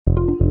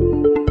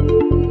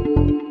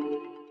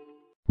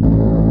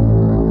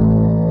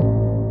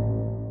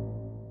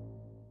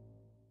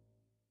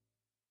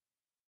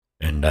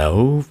And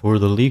now for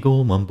the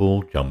legal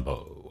mumbo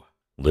jumbo.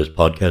 This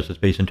podcast is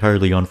based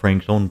entirely on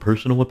Frank's own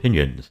personal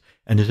opinions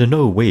and is in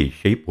no way,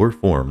 shape, or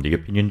form the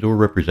opinions or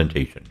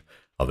representation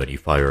of any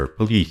fire,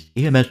 police,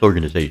 EMS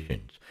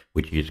organizations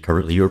which he is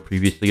currently or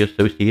previously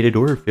associated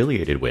or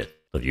affiliated with.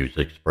 The views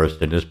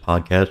expressed in this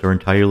podcast are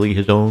entirely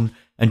his own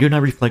and do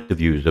not reflect the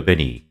views of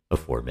any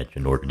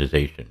aforementioned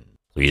organization.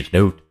 Please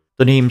note,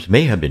 the names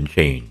may have been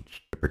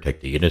changed to protect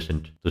the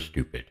innocent, the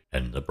stupid,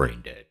 and the brain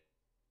dead.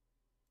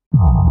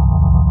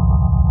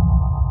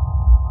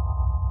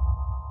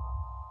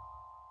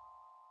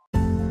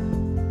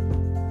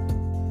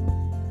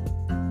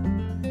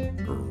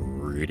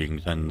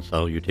 Greetings and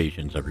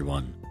salutations,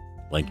 everyone.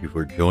 Thank you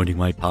for joining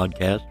my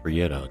podcast for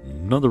yet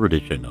another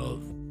edition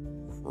of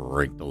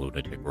Frank the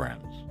Lunatic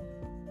Rants.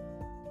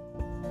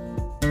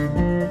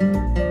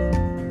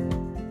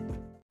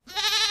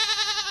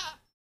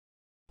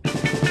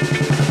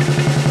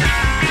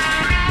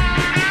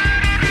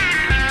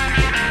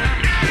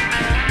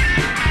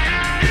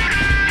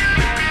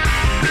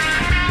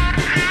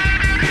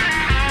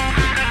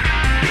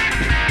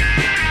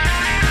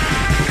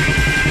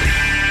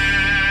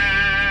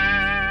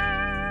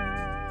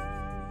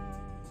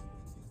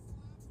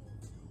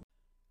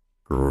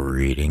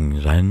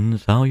 Greetings and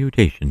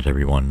salutations,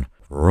 everyone,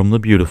 from the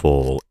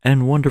beautiful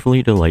and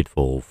wonderfully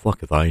delightful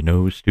Fuck If I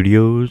Know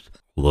Studios,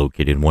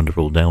 located in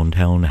wonderful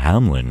downtown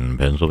Hamlin,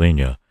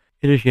 Pennsylvania.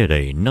 It is yet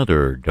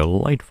another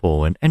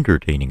delightful and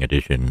entertaining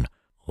edition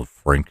of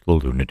Frank the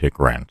Lunatic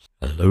Rants.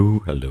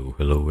 Hello,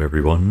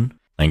 everyone.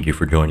 Thank you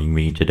for joining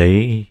me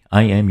today.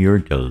 I am your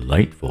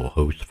delightful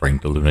host,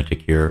 Frank the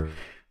Lunatic, here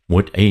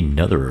with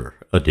another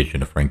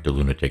edition of Frank the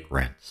Lunatic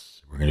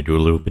Rants. We're going to do a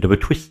little bit of a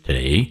twist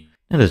today.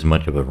 Not as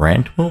much of a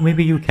rant. Well,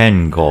 maybe you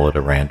can call it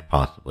a rant,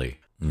 possibly.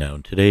 Now,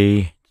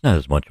 today, it's not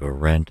as much of a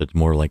rant. It's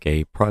more like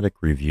a product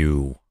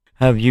review.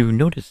 Have you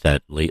noticed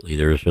that lately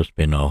there's just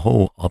been a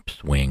whole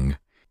upswing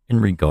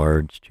in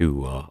regards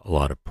to a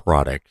lot of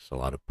products, a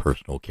lot of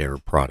personal care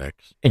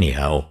products?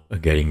 Anyhow,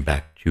 getting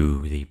back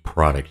to the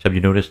products, have you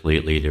noticed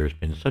lately there's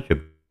been such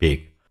a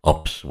big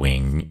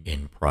upswing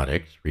in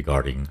products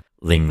regarding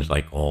things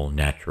like all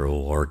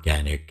natural,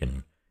 organic,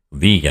 and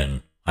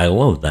vegan? I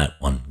love that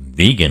one.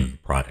 Vegan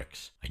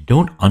products. I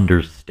don't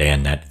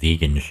understand that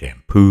vegan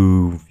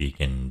shampoo,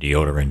 vegan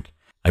deodorant.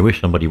 I wish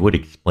somebody would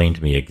explain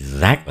to me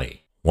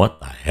exactly what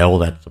the hell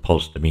that's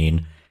supposed to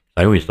mean.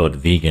 I always thought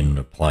vegan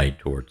applied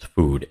towards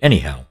food.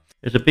 Anyhow,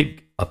 there's a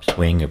big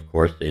upswing, of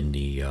course, in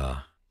the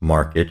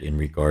market in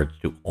regards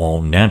to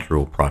all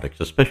natural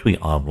products, especially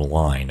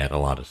online at a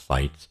lot of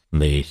sites.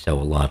 They sell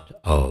a lot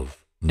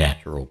of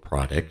natural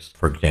products.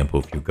 For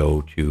example, if you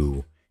go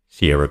to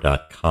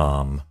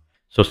Sierra.com,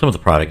 so some of the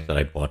products that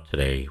I bought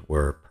today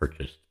were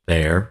purchased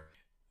there.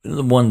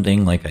 The one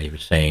thing, like I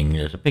was saying,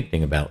 there's a big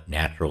thing about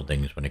natural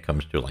things when it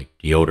comes to like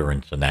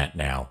deodorants and that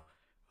now.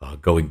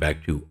 Going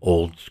back to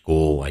old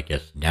school, I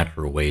guess,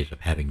 natural ways of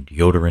having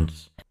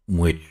deodorants,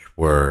 which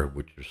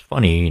was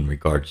funny in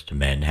regards to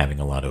men having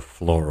a lot of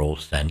floral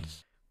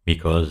scents,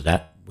 because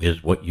that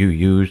is what you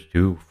use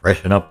to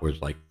freshen up,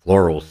 was like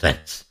floral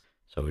scents.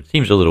 So it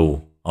seems a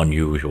little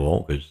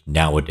unusual, because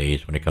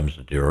nowadays when it comes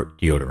to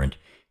deodorant,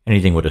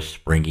 anything with a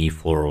springy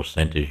floral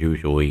scent is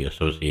usually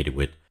associated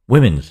with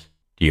women's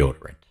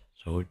deodorant.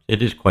 So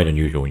it is quite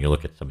unusual when you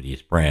look at some of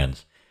these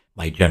brands.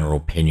 My general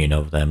opinion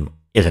of them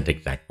isn't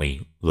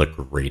exactly the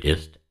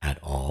greatest at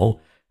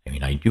all. I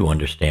mean, I do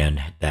understand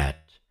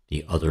that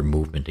the other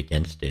movement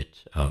against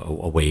it,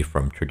 away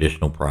from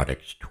traditional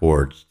products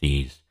towards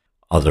these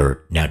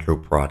other natural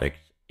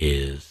products,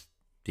 is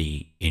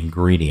the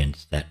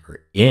ingredients that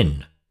are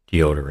in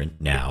deodorant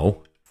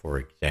now. For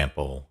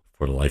example,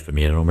 for the life of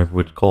me, I don't remember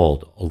what it's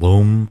called.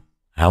 Alum,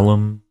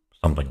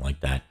 something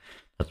like that.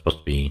 That's supposed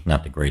to be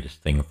not the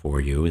greatest thing for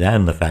you. That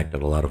and the fact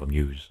that a lot of them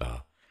use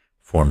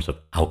forms of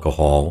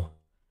alcohol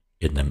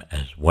in them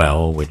as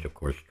well, which of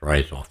course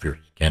dries off your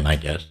skin, I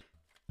guess.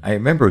 I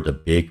remember the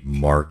big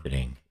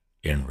marketing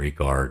in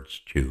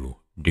regards to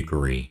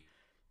Degree.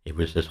 It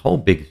was this whole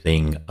big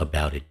thing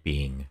about it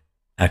being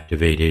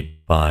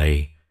activated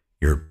by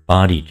your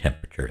body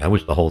temperature. That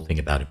was the whole thing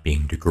about it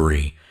being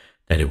Degree,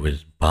 that it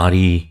was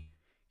body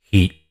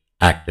heat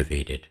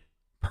activated.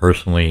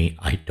 Personally,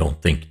 I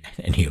don't think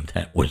any of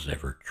that was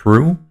ever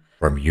true.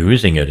 From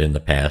using it in the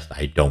past,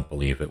 I don't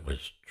believe it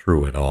was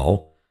true at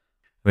all.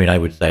 I mean, I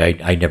would say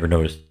I never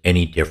noticed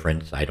any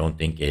difference. I don't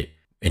think it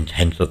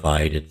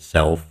intensified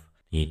itself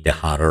the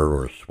hotter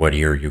or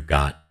sweatier you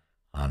got.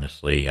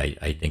 Honestly,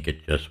 I think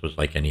it just was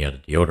like any other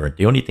deodorant.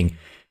 The only thing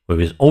that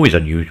was always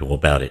unusual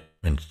about it,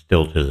 and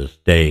still to this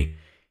day,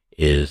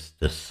 is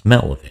the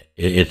smell of it.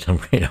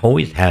 It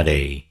always has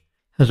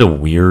a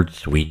weird,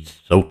 sweet,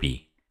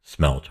 soapy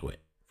smell to it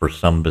for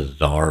some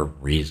bizarre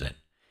reason.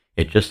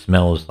 It just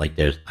smells like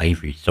there's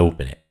ivory soap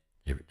in it.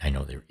 I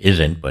know there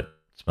isn't, but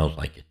it smells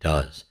like it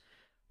does.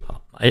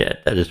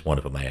 That is one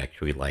of them I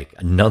actually like.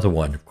 Another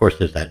one, of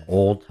course, is that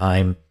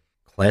all-time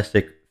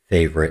classic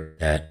favorite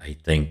that I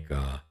think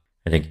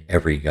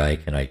every guy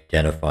can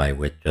identify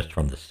with just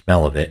from the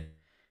smell of it.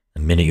 The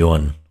minute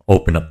you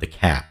open up the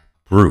cap,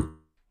 Brute.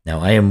 Now,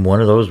 I am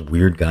one of those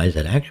weird guys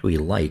that actually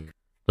like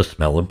the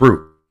smell of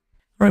brute.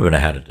 I don't even know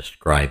how to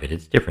describe it.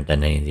 It's different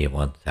than any of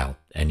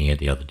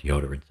the other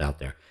deodorants out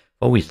there.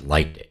 I've always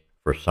liked it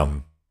for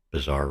some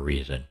bizarre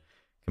reason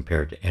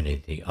compared to any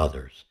of the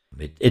others.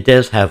 It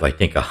does have, I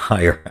think, a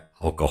higher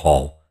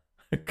alcohol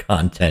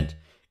content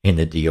in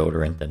the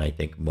deodorant than I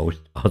think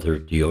most other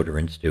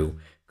deodorants do,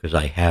 because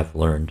I have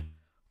learned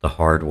the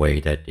hard way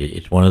that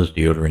it's one of those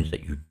deodorants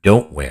that you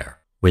don't wear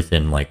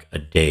within like a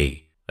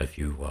day if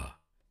you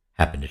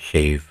happen to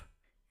shave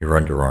your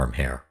underarm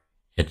hair.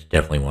 It's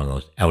definitely one of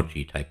those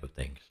ouchy type of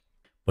things.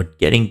 But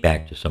getting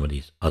back to some of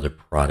these other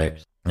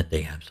products that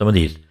they have, some of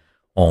these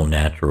all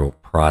natural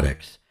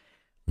products,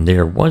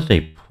 there was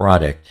a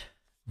product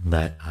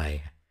that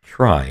I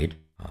tried.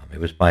 It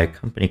was by a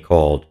company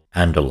called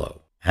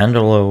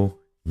Andalo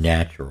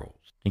Naturals.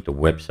 I think the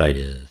website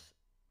is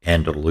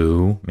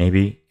Andalou,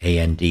 maybe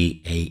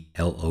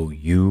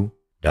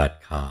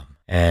ANDALOU.com.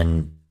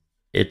 And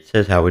it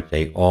says how it's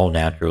a all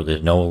natural.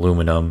 There's no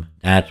aluminum.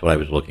 That's what I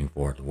was looking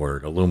for, the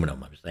word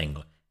aluminum. I was saying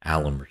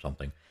alum or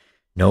something.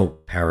 No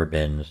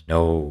parabens,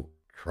 no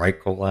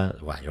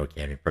trichola. Well, I can't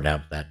even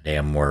pronounce that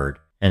damn word.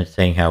 And it's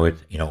saying how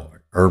it's,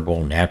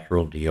 herbal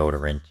natural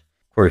deodorant.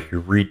 Of course, you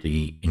read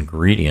the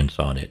ingredients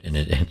on it, and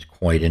it's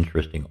quite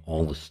interesting.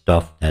 All the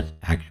stuff that's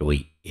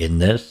actually in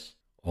this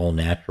all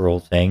natural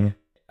thing.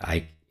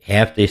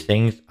 Half these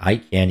things, I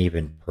can't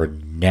even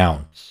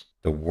pronounce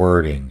the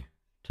wording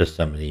to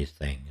some of these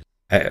things.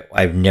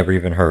 I've never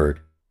even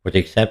heard, with the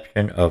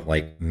exception of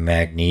like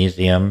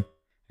magnesium,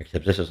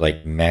 except this is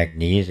like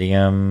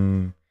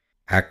magnesium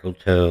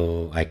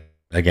acyltyl. I,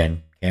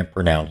 again, can't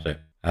pronounce it.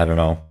 I don't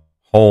know.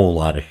 Whole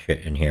lot of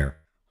shit in here.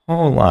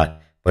 Whole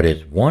lot. But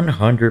it's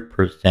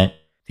 100%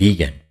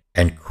 vegan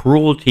and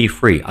cruelty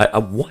free.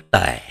 What the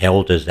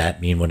hell does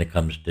that mean when it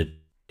comes to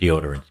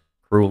deodorants?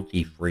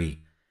 Cruelty free.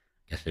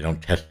 Guess they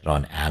don't test it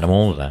on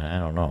animals. I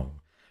don't know.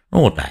 I don't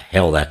know what the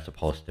hell that's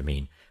supposed to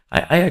mean.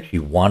 I actually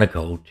want to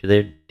go to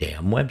their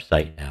damn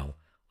website now.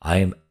 I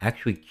am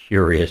actually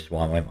curious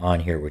while I'm on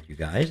here with you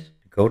guys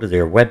to go to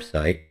their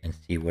website and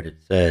see what it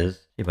says.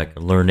 See if I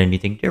can learn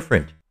anything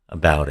different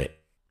about it.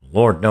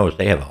 Lord knows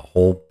they have a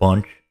whole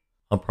bunch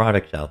of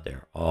products out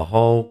there. A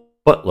whole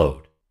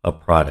buttload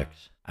of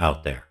products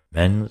out there.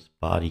 Men's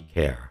body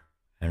care,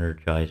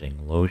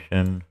 energizing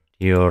lotion,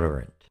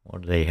 deodorant.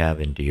 What do they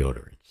have in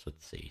deodorants?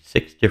 Let's see.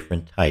 6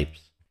 different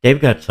types. They've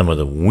got some of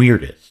the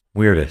weirdest,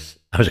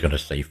 I was going to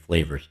say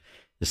flavors,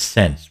 the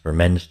scents for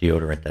men's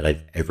deodorant that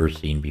I've ever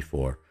seen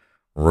before.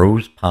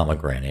 Rose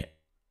pomegranate,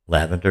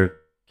 lavender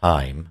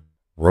thyme,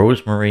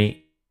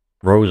 rosemary,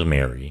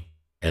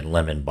 and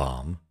lemon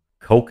balm,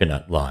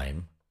 coconut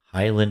lime,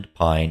 Highland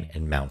pine,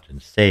 and mountain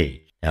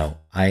sage. Now,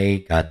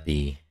 I got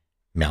the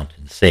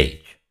mountain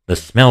sage. The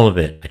smell of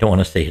it, I don't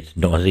want to say it's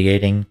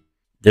nauseating.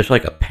 There's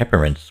like a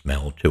peppermint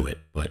smell to it,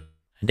 but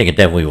I think it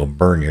definitely will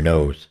burn your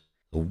nose.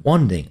 The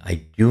one thing I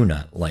do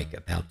not like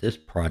about this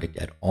product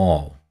at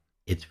all,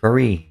 it's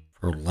very,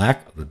 for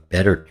lack of a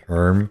better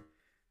term,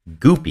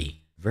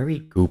 goopy. Very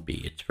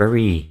goopy. It's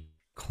very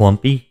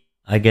clumpy,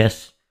 I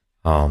guess.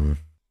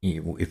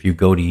 If you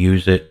go to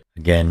use it,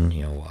 again,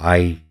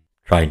 I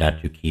try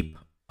not to keep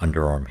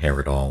underarm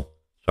hair at all.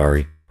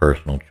 Sorry,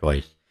 personal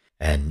choice.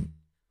 And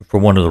for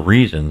one of the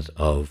reasons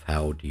of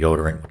how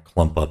deodorant would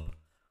clump up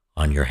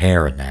on your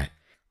hair and that,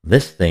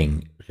 this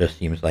thing just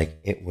seems like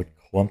it would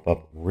clump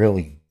up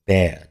really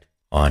bad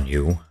on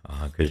you,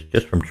 because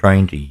just from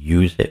trying to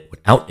use it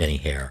without any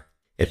hair,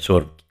 it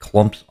sort of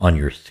clumps on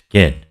your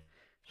skin.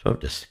 So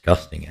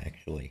disgusting,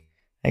 actually.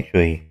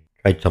 Actually,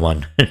 tried some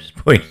on, just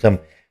putting some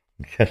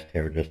chest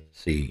hair just to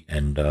see,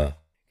 and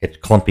it's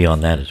clumpy on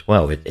that as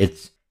well.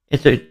 It's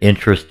an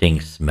interesting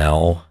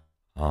smell.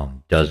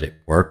 Does it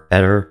work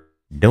better?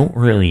 Don't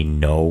really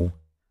know.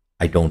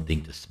 I don't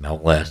think the smell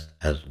lasts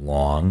as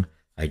long.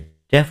 I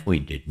definitely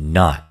did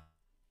not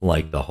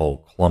like the whole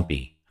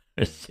clumpy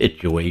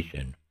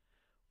situation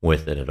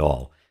with it at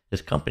all.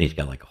 This company's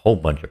got like a whole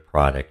bunch of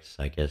products.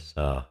 I guess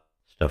stuff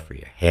for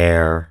your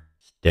hair,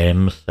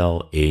 stem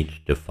cell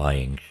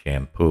age-defying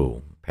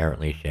shampoo.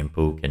 Apparently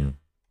shampoo can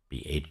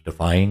be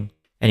age-defying.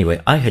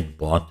 Anyway, I had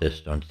bought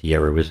this on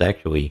Sierra. It was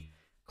actually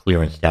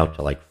clearanced out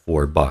to like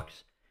 $4.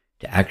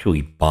 To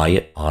actually buy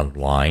it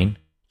online,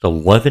 it's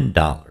 $11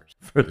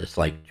 for this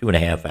like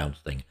 2.5 ounce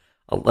thing.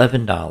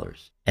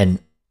 $11. And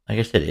like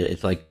I said,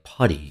 it's like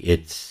putty.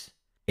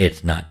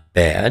 It's not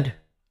bad.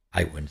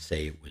 I wouldn't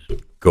say it was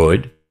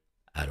good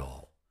at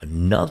all.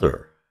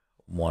 Another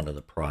one of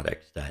the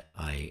products that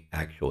I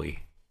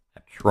actually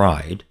have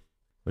tried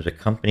was a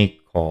company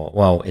called,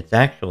 well, it's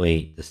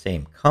actually the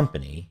same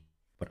company,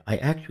 but I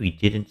actually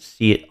didn't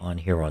see it on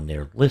here on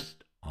their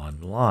list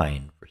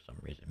online for some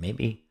reason.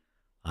 Maybe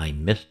I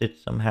missed it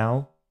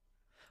somehow.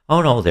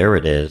 Oh no, there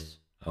it is.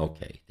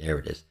 Okay, there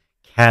it is.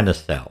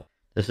 Canicel.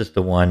 This is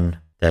the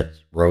one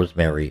that's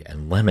rosemary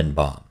and lemon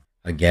balm.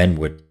 Again,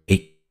 with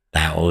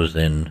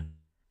 8,000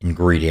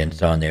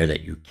 ingredients on there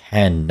that you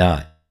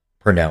cannot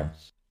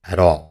pronounce at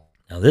all.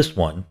 Now this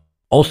one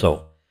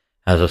also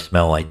has a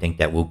smell, I think,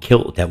 that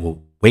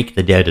will wake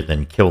the dead and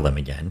then kill them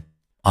again.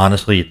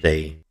 Honestly, it's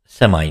a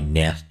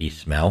semi-nasty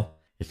smell.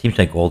 It seems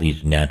like all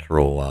these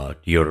natural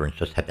deodorants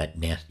just have that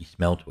nasty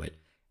smell to it.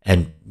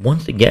 And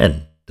once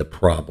again, the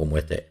problem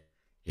with it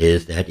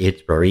is that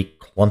it's very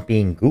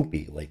clumpy and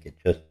goopy. Like it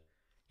just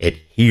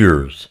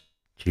adheres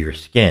to your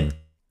skin,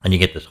 and you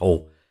get this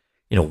whole,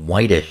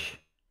 whitish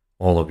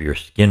all over your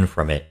skin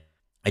from it.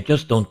 I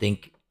just don't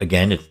think.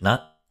 Again, it's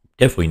not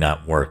definitely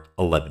not worth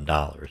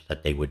 $11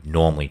 that they would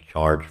normally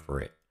charge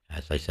for it.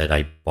 As I said,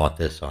 I bought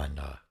this on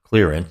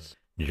clearance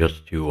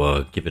just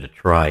to give it a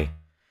try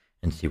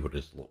and see what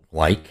it's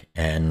like.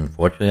 And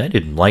fortunately, I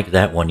didn't like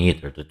that one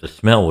either. The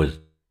smell was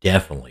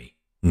definitely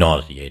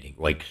nauseating,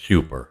 like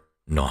super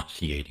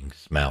nauseating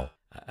smell.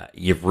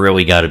 You've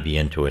really got to be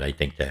into it, I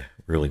think, to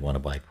really want to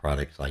buy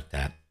products like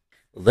that.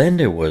 Then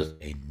there was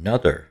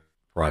another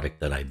product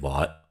that I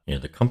bought.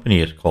 The company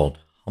is called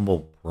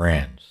Humble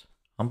Brands,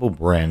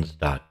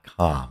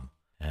 humblebrands.com.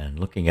 And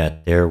looking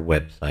at their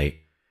website,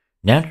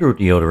 natural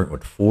deodorant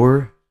with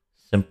 4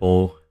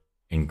 simple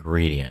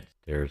ingredients.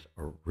 There's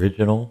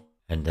original,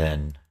 and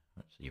then,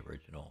 what's the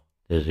original?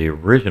 There's the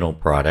original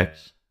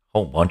products, a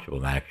whole bunch of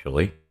them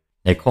actually.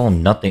 They call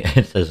them nothing,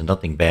 it says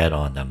nothing bad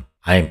on them.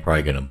 I am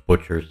probably going to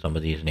butcher some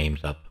of these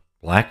names up.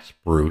 Black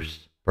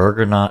spruce,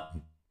 bergamot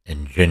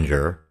and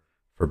ginger,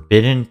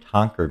 forbidden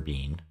tonka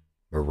bean,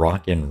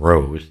 Moroccan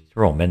rose, these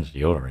are all men's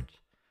deodorants,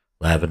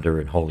 lavender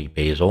and holy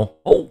basil,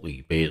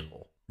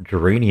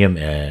 geranium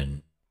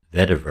and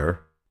vetiver,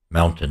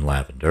 mountain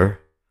lavender,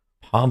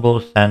 Palo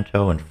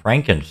Santo, and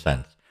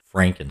frankincense.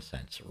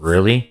 Frankincense,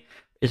 really?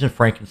 Isn't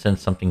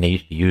frankincense something they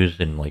used to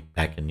use in like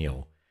back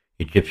in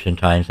Egyptian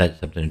times? That had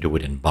something to do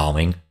with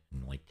embalming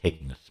and like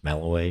taking the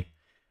smell away.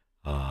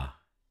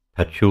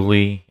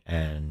 Patchouli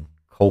and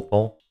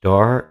copal,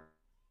 star,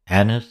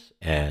 anise,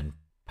 and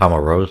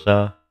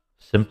pomarosa.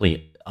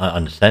 Simply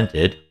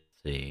unscented.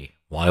 The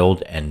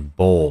wild and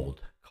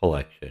bold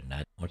collection.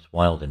 What's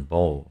wild and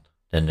bold?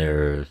 Then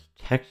there's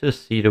Texas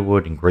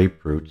cedarwood and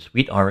grapefruit,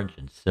 sweet orange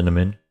and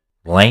cinnamon.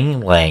 Lang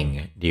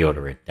Lang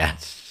deodorant.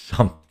 That's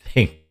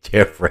something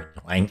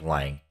different. Lang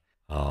Lang.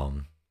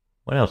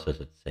 What else does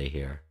it say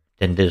here?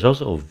 Then there's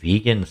also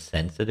vegan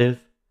sensitive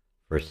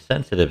for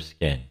sensitive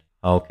skin.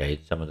 Okay,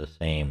 it's some of the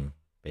same,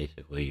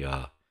 basically,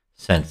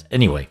 scents.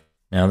 Anyway,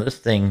 now this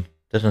thing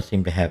doesn't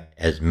seem to have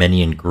as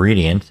many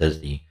ingredients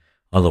as the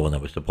other one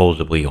that was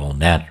supposedly all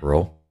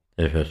natural.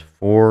 There's just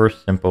 4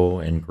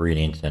 simple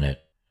ingredients in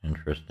it.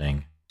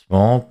 Interesting.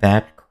 Small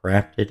batch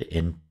crafted.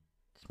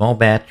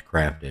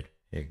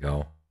 There you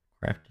go.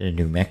 Crafted in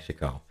New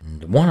Mexico.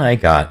 And the one I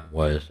got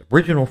was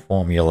original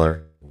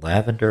formula,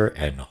 lavender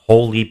and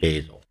holy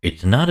basil.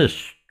 It's not as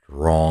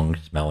strong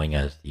smelling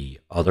as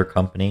the other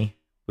company,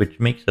 which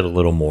makes it a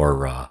little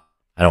more, I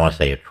don't want to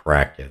say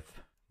attractive,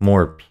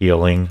 more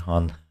appealing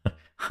on,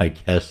 I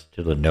guess,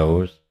 to the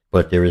nose.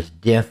 But there is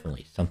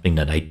definitely something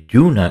that I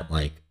do not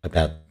like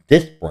about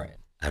this brand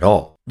at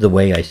all. The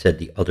way I said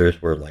the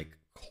others were like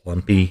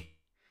clumpy,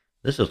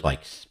 this is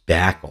like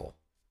spackle.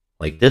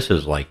 Like this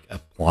is like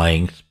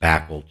applying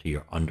spackle to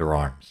your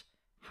underarms.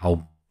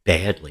 How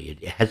badly.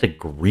 It has a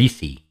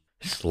greasy,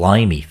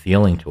 slimy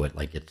feeling to it,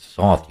 like it's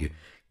soft.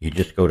 You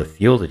just go to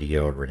feel the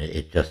deodorant,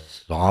 it's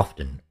just soft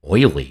and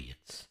oily.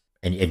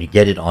 And you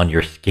get it on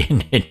your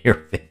skin and your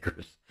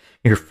fingers.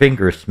 Your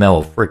fingers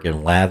smell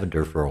freaking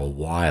lavender for a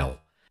while.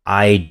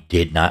 I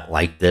did not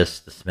like this.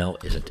 The smell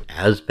isn't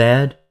as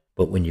bad,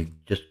 but when you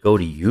just go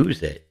to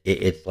use it,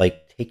 it's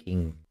like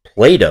taking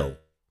Play-Doh,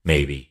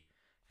 maybe,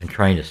 and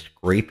trying to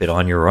scrape it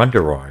on your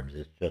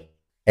underarms.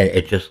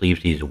 It just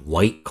leaves these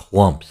white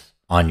clumps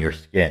on your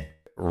skin.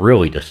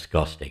 Really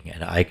disgusting.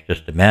 And I can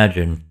just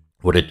imagine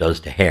what it does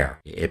to hair.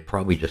 It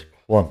probably just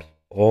clumps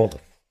all the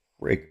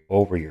frig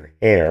over your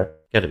hair.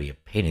 Got to be a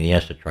pain in the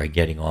ass to try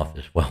getting off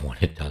as well when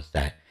it does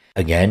that.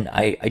 Again,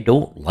 I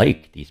don't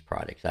like these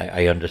products.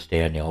 I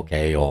understand,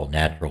 okay, all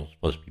natural is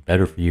supposed to be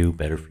better for you,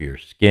 better for your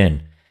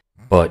skin.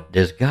 But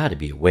there's got to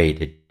be a way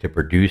to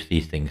produce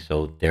these things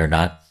so they're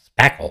not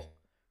spackle.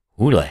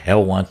 Who the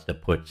hell wants to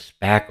put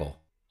spackle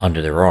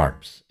under their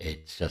arms?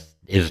 It's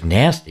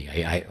nasty.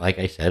 Like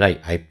I said,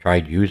 I've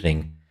tried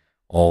using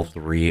all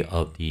 3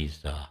 of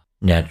these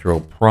natural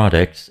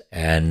products,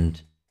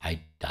 and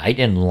I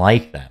didn't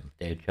like them.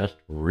 They're just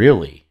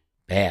really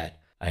bad.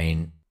 I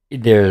mean,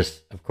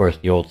 there's, of course,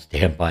 the old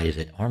standby. Is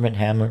it Arm &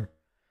 Hammer?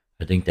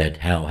 I think that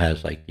how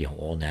has like the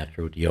all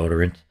natural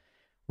deodorant,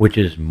 which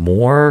is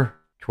more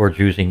towards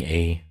using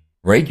a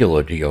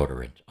regular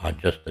deodorant on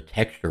just the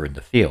texture and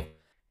the feel.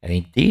 I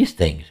mean, these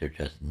things are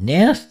just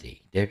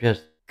nasty. They're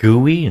just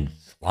gooey and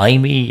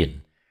slimy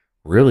and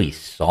really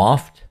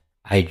soft.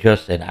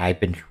 And I've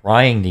been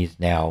trying these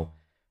now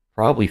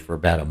probably for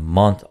about a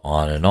month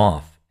on and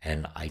off,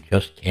 and I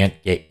just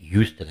can't get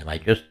used to them. I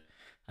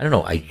don't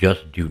know, I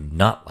just do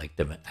not like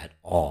them at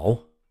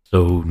all.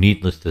 So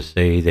needless to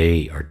say,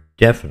 they are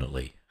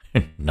definitely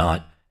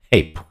not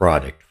a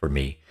product for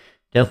me.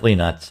 Definitely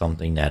not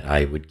something that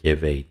I would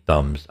give a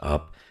thumbs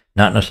up.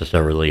 Not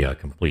necessarily a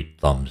complete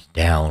thumbs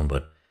down,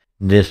 but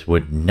this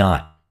would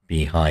not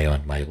be high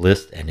on my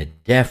list, and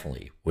it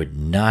definitely would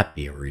not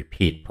be a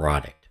repeat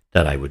product.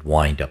 that I would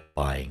wind up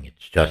buying.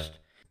 It's just,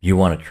 you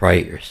want to try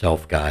it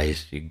yourself,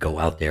 guys. You go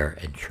out there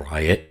and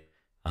try it.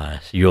 So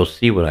you'll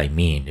see what I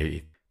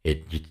mean.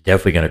 It's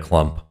definitely going to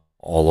clump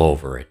all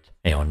over it.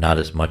 Not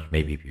as much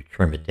maybe if you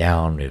trim it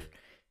down.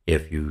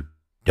 If you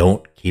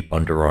don't keep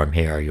underarm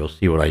hair, you'll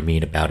see what I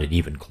mean about it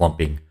even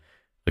clumping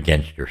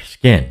against your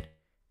skin.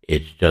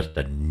 It's just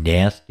a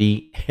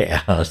nasty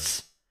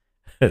ass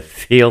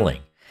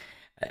feeling.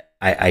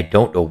 I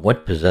don't know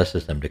what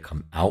possesses them to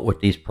come out with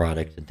these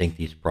products and think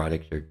these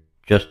products are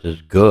just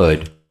as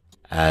good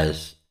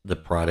as the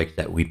products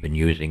that we've been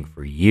using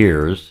for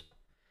years.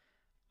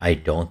 I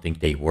don't think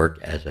they work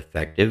as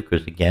effective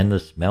because, again, the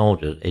smell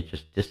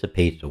just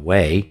dissipates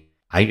away.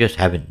 I just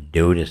haven't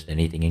noticed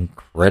anything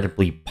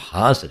incredibly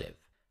positive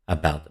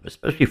about them,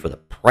 especially for the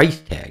price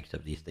tags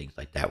of these things.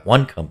 Like that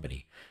one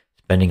company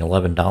spending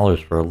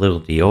 $11 for a little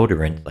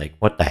deodorant. Like,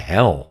 what the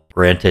hell?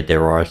 Granted,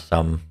 there are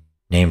some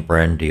name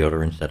brand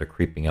deodorants that are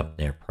creeping up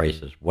in their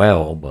price as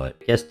well, but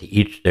I guess to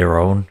each their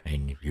own.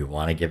 And if you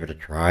want to give it a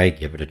try,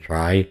 give it a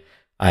try.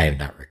 I am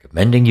not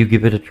recommending you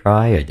give it a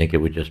try. I think it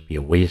would just be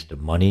a waste of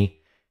money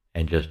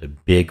and just a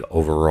big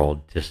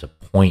overall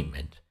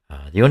disappointment.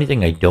 The only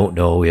thing I don't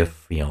know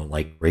if,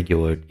 like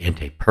regular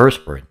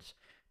antiperspirants,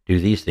 do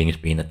these things,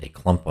 being that they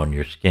clump on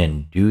your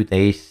skin, do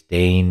they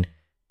stain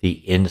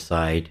the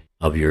inside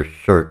of your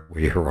shirt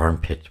where your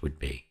armpits would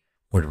be?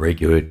 What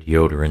regular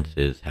deodorants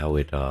is, how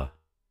it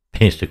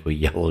basically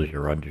yellows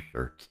your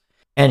undershirts.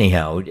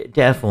 Anyhow,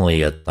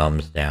 definitely a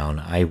thumbs down.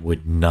 I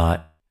would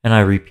not, and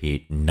I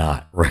repeat,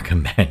 not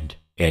recommend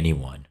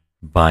anyone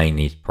buying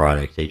these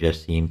products. They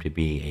just seem to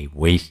be a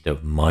waste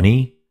of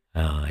money.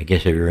 I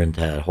guess if you're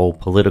into that whole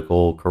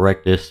political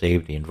correctness,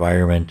 save the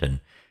environment, and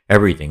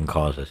everything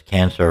causes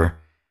cancer,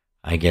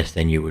 I guess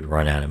then you would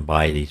run out and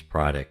buy these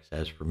products.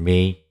 As for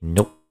me,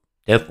 nope,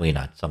 definitely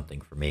not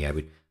something for me. I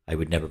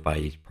would never buy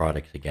these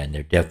products again.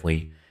 They're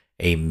definitely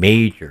a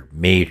major,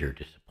 major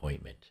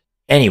disappointment.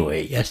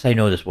 Anyway, yes, I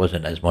know this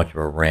wasn't as much of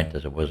a rant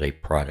as it was a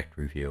product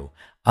review.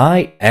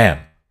 I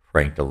am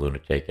Frank the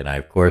Lunatic, and I,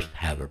 of course,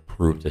 have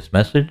approved this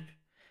message.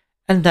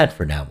 And that,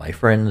 for now, my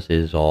friends,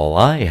 is all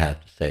I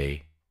have to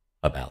say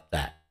about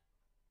that.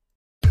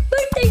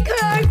 Birthday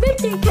card,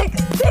 birthday card,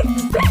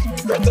 birthday card,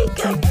 birthday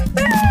card,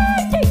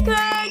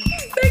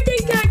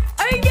 birthday card,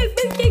 I get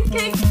birthday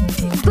card.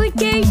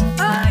 Birthdays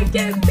are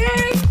the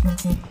best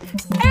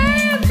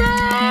ever.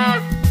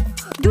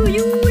 Do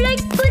you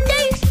like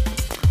birthdays?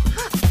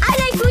 I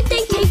like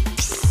birthday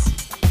cakes.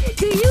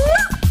 Do you?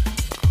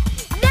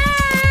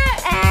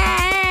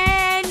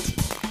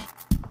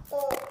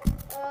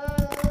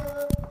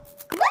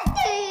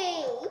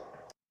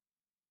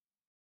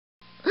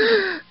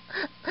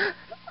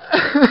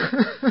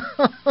 Birthday.